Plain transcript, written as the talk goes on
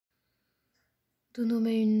Tu não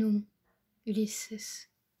me un Ulisses.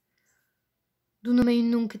 Tu não me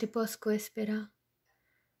un que te posco esperar.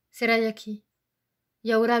 Serai aqui.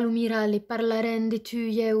 E aurà lo miral e parlaren de tu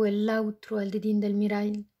eu e l'altro al dedin del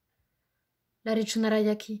mirail. La regionarai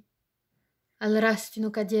aqui. Al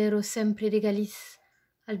rastino cadiero sempre regalis,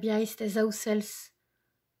 al biais des ausels,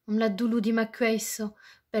 la dulu di macqueiso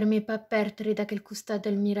per me pa perdere da quel costat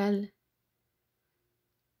del miral.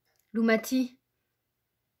 Lu matí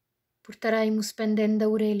portarai-mos pendent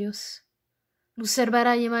d'Aurelios. Lu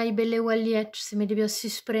servarai mai belleu al liec se me devios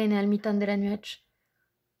susprene al mitan de la nuec.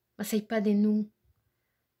 Ma sei pa de nu.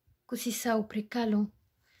 Così sau precalo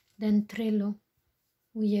d'entrelo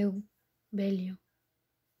uieu belio.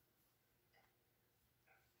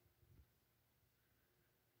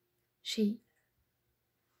 She.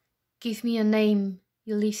 Give me a name,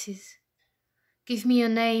 Ulysses. Give me a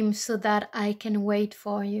name so that I can wait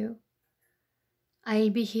for you. I'll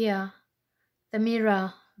be here, the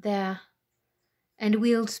mirror there, and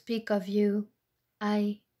we'll speak of you,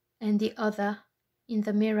 I and the other in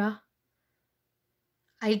the mirror.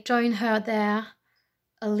 I'll join her there,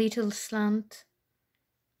 a little slant,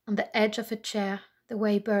 on the edge of a chair, the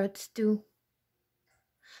way birds do.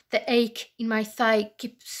 The ache in my thigh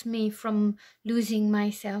keeps me from losing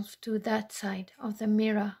myself to that side of the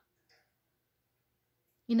mirror.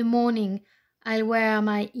 In the morning, I'll wear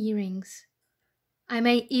my earrings. I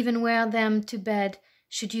may even wear them to bed,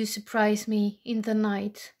 should you surprise me in the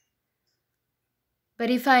night. But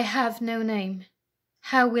if I have no name,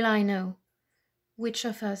 how will I know which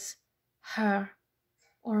of us, her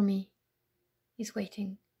or me, is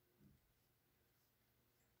waiting?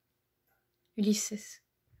 Ulysses.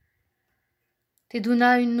 Te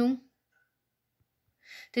duna un nom?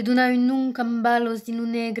 Te duna un nom cambalos di nu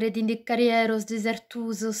negre din de carrieros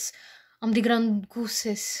desertusos am de grand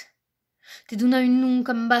gusses. Te duna un nom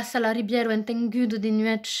cambassa la ribiero entengudo de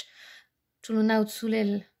nuech ciulu naut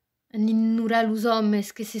sulel, en innuralus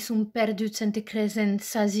hommes que se sun perduts en te cresen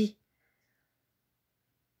sasi.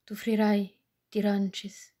 T'offrirai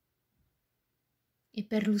tirancis e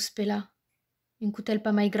per lus pelà, un cutel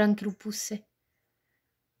pa mai gran che lu pusse.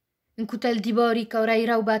 Un cutel di borica orai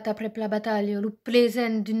raubata prep la battaglia, lu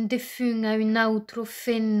plesen d'un defun a un autro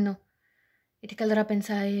fenno, e te caldrà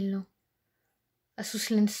pensa a ello, a sus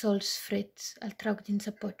lenzols freds, al trauc din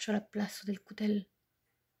s'appoccio al plasso del cutel.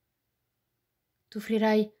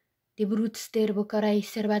 T'offrirai de bruts d'erbo che orai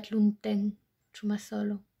servat lunten, ciuma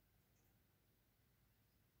solo.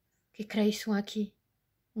 Que crei su aquí,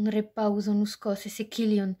 un repauso nus cose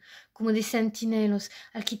sequilion, como de sentinelos,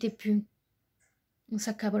 al qui te pu, un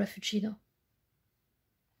s'accabo la fugido.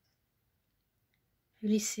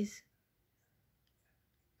 Ulysses.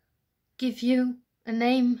 Give you a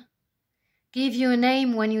name. Give you a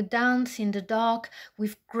name when you dance in the dark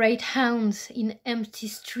with great hounds in empty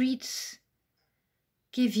streets.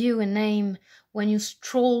 Give you a name when you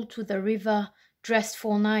stroll to the river dressed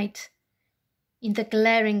for night, in the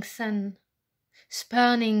glaring sun,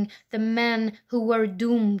 spurning the men who were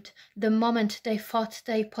doomed the moment they thought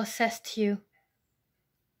they possessed you.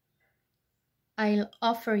 I'll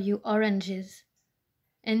offer you oranges,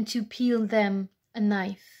 and to peel them a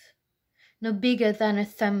knife, no bigger than a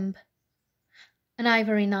thumb. An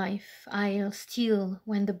ivory knife I'll steal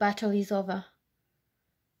when the battle is over,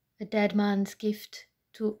 a dead man's gift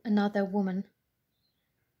to another woman,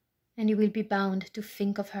 and you will be bound to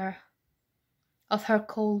think of her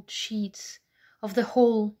cold sheets, of the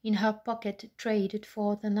hole in her pocket traded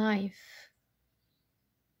for the knife.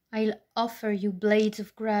 I'll offer you blades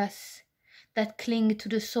of grass that cling to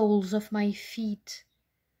the soles of my feet,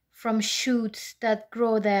 from shoots that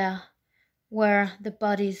grow there where the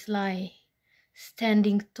bodies lie,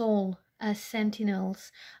 standing tall as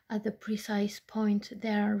sentinels at the precise point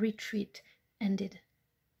their retreat ended.